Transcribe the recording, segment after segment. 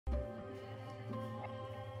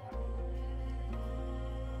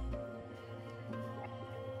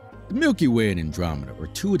The Milky Way and Andromeda are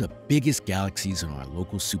two of the biggest galaxies in our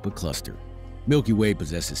local supercluster. Milky Way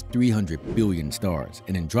possesses 300 billion stars,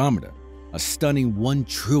 and Andromeda a stunning 1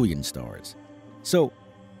 trillion stars. So,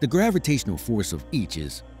 the gravitational force of each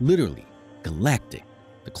is literally galactic.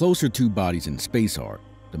 The closer two bodies in space are,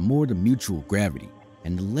 the more the mutual gravity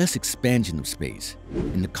and the less expansion of space.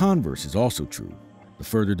 And the converse is also true. The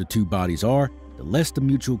further the two bodies are, the less the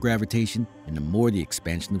mutual gravitation and the more the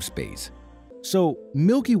expansion of space. So,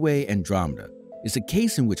 Milky Way Andromeda is a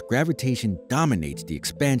case in which gravitation dominates the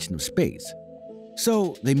expansion of space.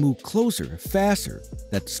 So, they move closer, faster,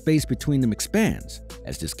 that the space between them expands.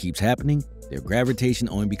 As this keeps happening, their gravitation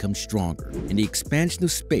only becomes stronger, and the expansion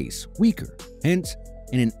of space weaker. Hence,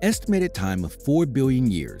 in an estimated time of 4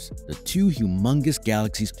 billion years, the two humongous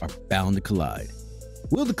galaxies are bound to collide.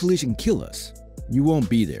 Will the collision kill us? You won't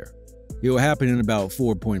be there. It will happen in about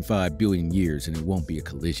 4.5 billion years, and it won't be a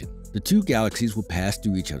collision. The two galaxies will pass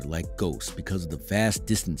through each other like ghosts because of the vast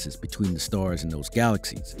distances between the stars in those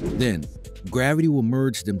galaxies. Then, gravity will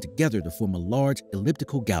merge them together to form a large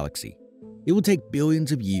elliptical galaxy. It will take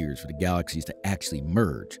billions of years for the galaxies to actually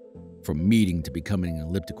merge, from meeting to becoming an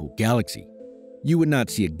elliptical galaxy. You would not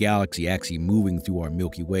see a galaxy actually moving through our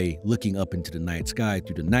Milky Way looking up into the night sky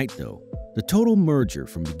through the night though. The total merger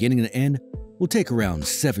from beginning to end will take around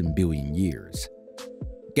 7 billion years.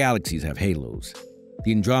 Galaxies have halos.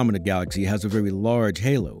 The Andromeda Galaxy has a very large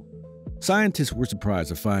halo. Scientists were surprised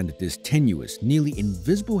to find that this tenuous, nearly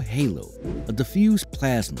invisible halo of diffuse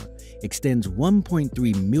plasma extends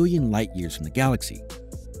 1.3 million light-years from the galaxy,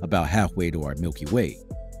 about halfway to our Milky Way,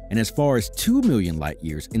 and as far as 2 million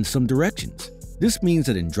light-years in some directions. This means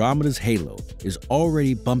that Andromeda's halo is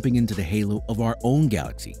already bumping into the halo of our own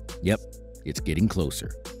galaxy. Yep, it's getting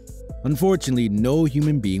closer. Unfortunately, no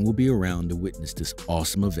human being will be around to witness this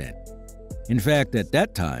awesome event. In fact, at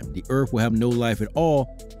that time, the Earth will have no life at all,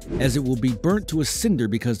 as it will be burnt to a cinder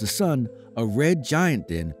because the sun, a red giant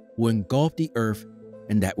then, will engulf the Earth,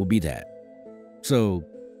 and that will be that. So,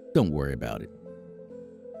 don't worry about it.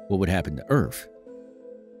 What would happen to Earth?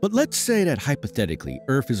 But let's say that hypothetically,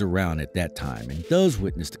 Earth is around at that time and does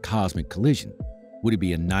witness the cosmic collision. Would it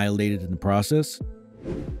be annihilated in the process?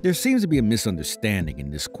 There seems to be a misunderstanding in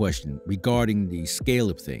this question regarding the scale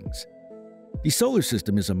of things. The solar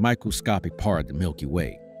system is a microscopic part of the Milky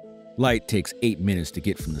Way. Light takes 8 minutes to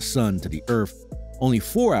get from the Sun to the Earth, only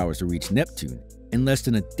 4 hours to reach Neptune, and less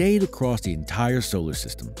than a day to cross the entire solar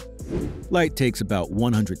system. Light takes about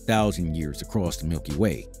 100,000 years to cross the Milky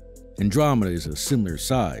Way. Andromeda is a similar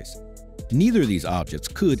size. Neither of these objects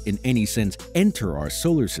could, in any sense, enter our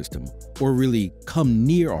solar system or really come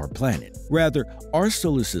near our planet. Rather, our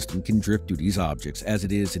solar system can drift through these objects as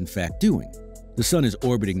it is in fact doing. The Sun is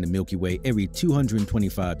orbiting the Milky Way every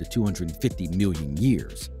 225 to 250 million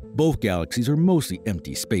years. Both galaxies are mostly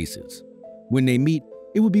empty spaces. When they meet,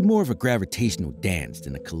 it would be more of a gravitational dance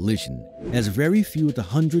than a collision, as very few of the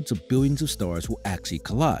hundreds of billions of stars will actually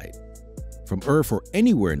collide. From Earth or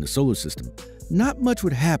anywhere in the solar system, not much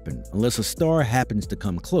would happen unless a star happens to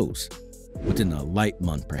come close, within a light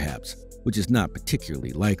month perhaps, which is not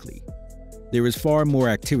particularly likely. There is far more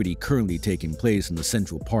activity currently taking place in the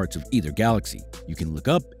central parts of either galaxy. You can look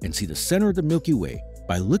up and see the center of the Milky Way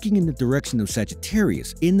by looking in the direction of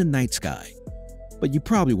Sagittarius in the night sky. But you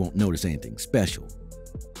probably won't notice anything special.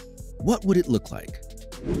 What would it look like?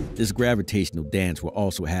 This gravitational dance will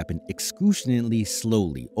also happen excruciatingly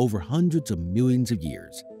slowly over hundreds of millions of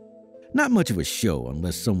years. Not much of a show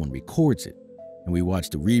unless someone records it, and we watch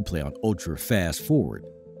the replay on ultra fast forward.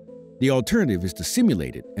 The alternative is to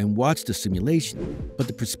simulate it and watch the simulation, but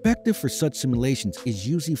the perspective for such simulations is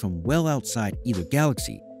usually from well outside either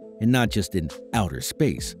galaxy, and not just in outer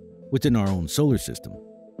space, within our own solar system.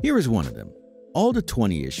 Here is one of them. All the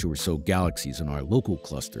 20-ish or so galaxies in our local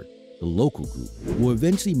cluster, the local group, will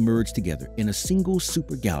eventually merge together in a single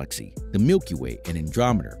super galaxy. The Milky Way and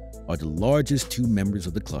Andromeda are the largest two members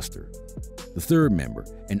of the cluster. The third member,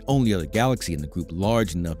 and only other galaxy in the group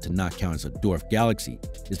large enough to not count as a dwarf galaxy,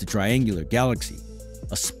 is the Triangular Galaxy,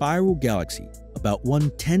 a spiral galaxy about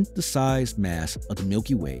 1/10 the size mass of the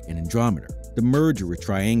Milky Way and Andromeda. The merger with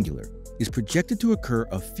Triangular is projected to occur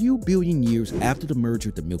a few billion years after the merger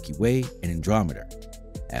of the Milky Way and Andromeda.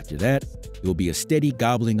 After that, it will be a steady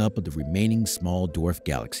gobbling up of the remaining small dwarf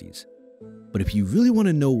galaxies. But if you really want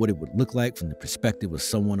to know what it would look like from the perspective of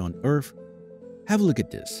someone on Earth, have a look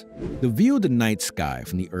at this. The view of the night sky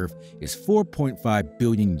from the Earth is 4.5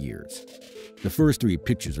 billion years. The first 3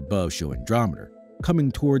 pictures above show Andromeda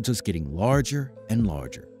coming towards us, getting larger and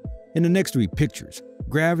larger. In the next 3 pictures,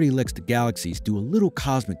 gravity lets the galaxies do a little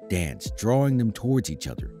cosmic dance, drawing them towards each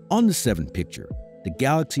other. On the 7th picture, the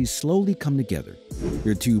galaxies slowly come together.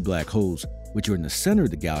 There are two black holes, which are in the center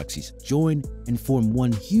of the galaxies, join and form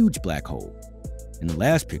one huge black hole. In the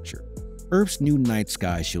last picture, Earth's new night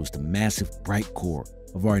sky shows the massive bright core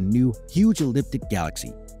of our new huge elliptic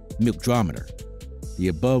galaxy, Andromeda. The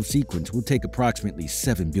above sequence will take approximately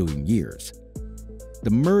 7 billion years.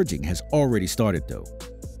 The merging has already started though.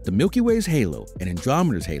 The Milky Way's halo and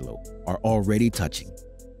Andromeda's halo are already touching.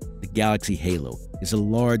 The galaxy halo is a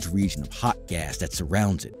large region of hot gas that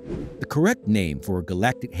surrounds it. The correct name for a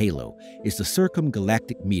galactic halo is the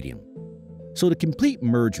circumgalactic medium. So the complete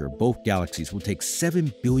merger of both galaxies will take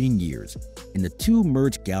 7 billion years, and the two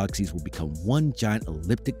merged galaxies will become one giant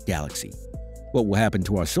elliptic galaxy. What will happen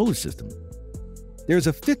to our solar system? There's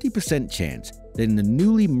a 50% chance that in the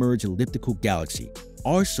newly merged elliptical galaxy,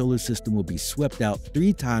 our solar system will be swept out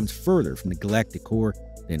 3 times further from the galactic core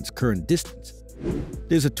than its current distance.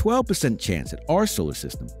 There's a 12% chance that our solar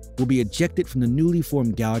system will be ejected from the newly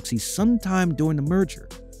formed galaxy sometime during the merger.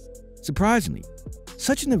 Surprisingly,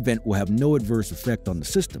 such an event will have no adverse effect on the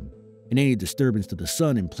system, and any disturbance to the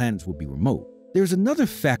sun and planets will be remote. There's another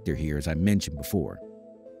factor here, as I mentioned before.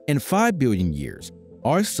 In 5 billion years,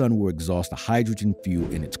 our sun will exhaust the hydrogen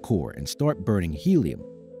fuel in its core and start burning helium,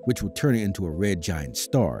 which will turn it into a red giant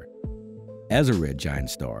star. As a red giant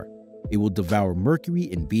star, it will devour Mercury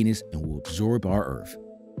and Venus and will absorb our Earth.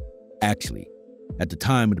 Actually, at the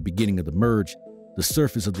time of the beginning of the merge, the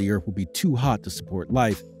surface of the Earth will be too hot to support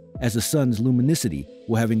life, as the sun's luminosity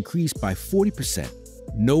will have increased by 40%.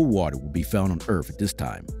 No water will be found on Earth at this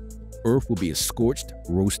time. Earth will be a scorched,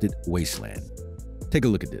 roasted wasteland. Take a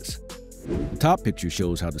look at this. The top picture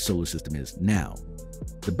shows how the solar system is now.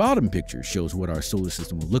 The bottom picture shows what our solar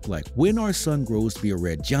system will look like when our sun grows to be a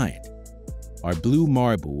red giant. Our blue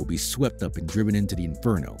marble will be swept up and driven into the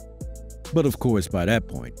inferno. But of course, by that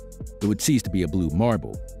point, it would cease to be a blue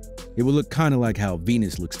marble. It will look kind of like how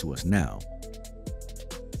Venus looks to us now.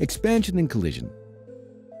 Expansion and collision.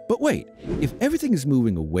 But wait, if everything is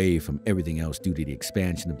moving away from everything else due to the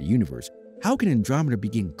expansion of the universe, how can Andromeda be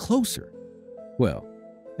getting closer? Well,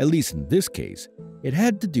 at least in this case, it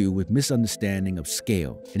had to do with misunderstanding of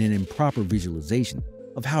scale and an improper visualization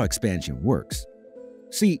of how expansion works.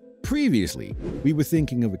 See, previously, we were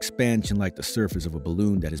thinking of expansion like the surface of a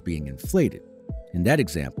balloon that is being inflated. In that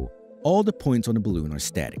example, all the points on the balloon are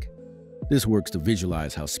static. This works to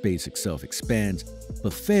visualize how space itself expands,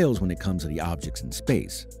 but fails when it comes to the objects in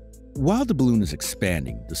space. While the balloon is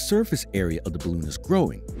expanding, the surface area of the balloon is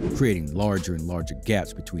growing, creating larger and larger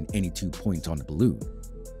gaps between any 2 points on the balloon.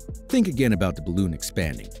 Think again about the balloon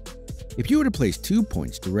expanding. If you were to place 2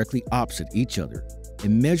 points directly opposite each other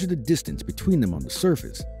and measure the distance between them on the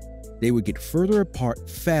surface, they would get further apart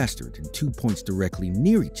faster than 2 points directly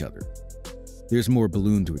near each other. There's more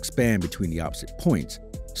balloon to expand between the opposite points,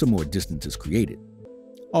 so more distance is created.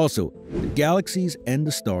 Also, the galaxies and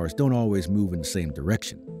the stars don't always move in the same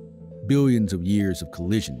direction. Billions of years of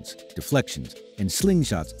collisions, deflections, and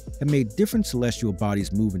slingshots have made different celestial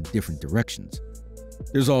bodies move in different directions.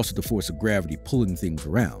 There's also the force of gravity pulling things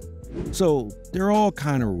around, so they're all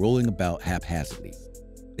kind of rolling about haphazardly.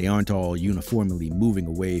 They aren't all uniformly moving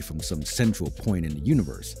away from some central point in the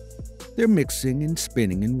universe. They're mixing and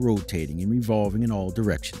spinning and rotating and revolving in all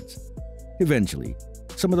directions. Eventually,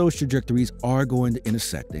 some of those trajectories are going to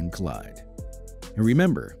intersect and collide. And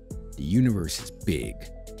remember, the universe is big.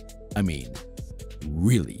 I mean,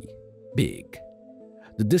 really big.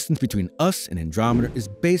 The distance between us and Andromeda is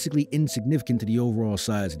basically insignificant to the overall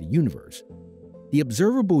size of the universe. The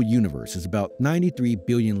observable universe is about 93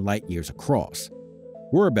 billion light-years across.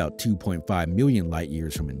 We're about 2.5 million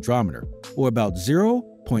light-years from Andromeda, or about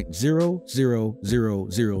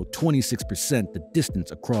 0.0000026% the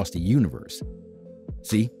distance across the universe.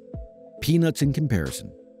 See? Peanuts in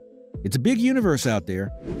comparison. It's a big universe out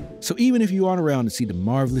there, so even if you aren't around to see the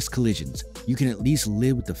marvelous collisions, you can at least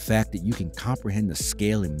live with the fact that you can comprehend the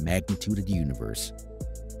scale and magnitude of the universe.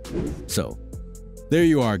 So, there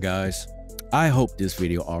you are, guys. I hope this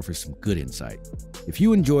video offers some good insight. If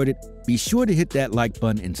you enjoyed it, be sure to hit that like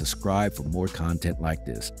button and subscribe for more content like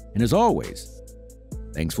this. And as always,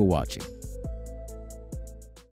 thanks for watching.